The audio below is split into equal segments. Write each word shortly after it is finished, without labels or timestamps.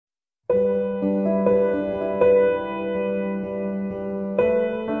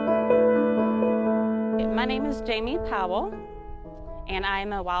My name is Jamie Powell, and I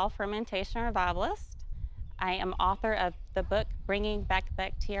am a wild fermentation revivalist. I am author of the book Bringing Back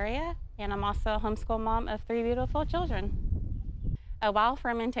Bacteria, and I'm also a homeschool mom of 3 beautiful children. A wild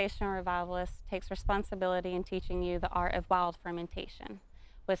fermentation revivalist takes responsibility in teaching you the art of wild fermentation.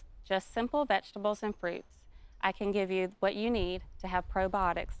 With just simple vegetables and fruits, I can give you what you need to have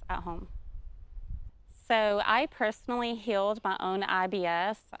probiotics at home. So I personally healed my own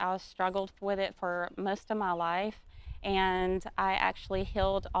IBS. I struggled with it for most of my life, and I actually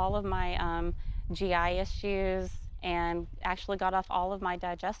healed all of my GI issues and actually got off all of my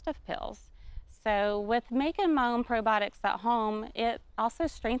digestive pills. So with making my own probiotics at home, it also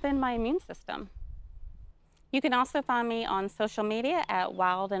strengthened my immune system. You can also find me on social media at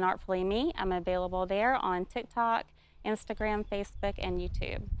Wild and Artfully Me. I'm available there on TikTok, Instagram, Facebook, and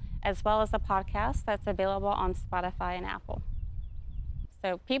YouTube, as well as a podcast that's available on Spotify and Apple.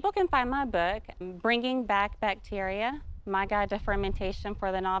 So people can find my book, Bringing Back Bacteria, My Guide to Fermentation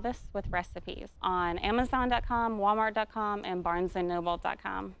for the Novice with Recipes, on Amazon.com, Walmart.com, and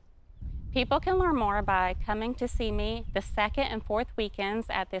BarnesandNoble.com. People can learn more by coming to see me the 2nd and 4th weekends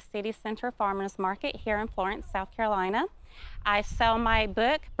at the City Center Farmers Market here in Florence, South Carolina. I sell my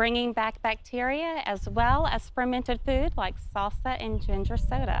book, Bringing Back Bacteria, as well as fermented food like salsa and ginger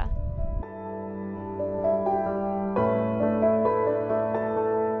soda.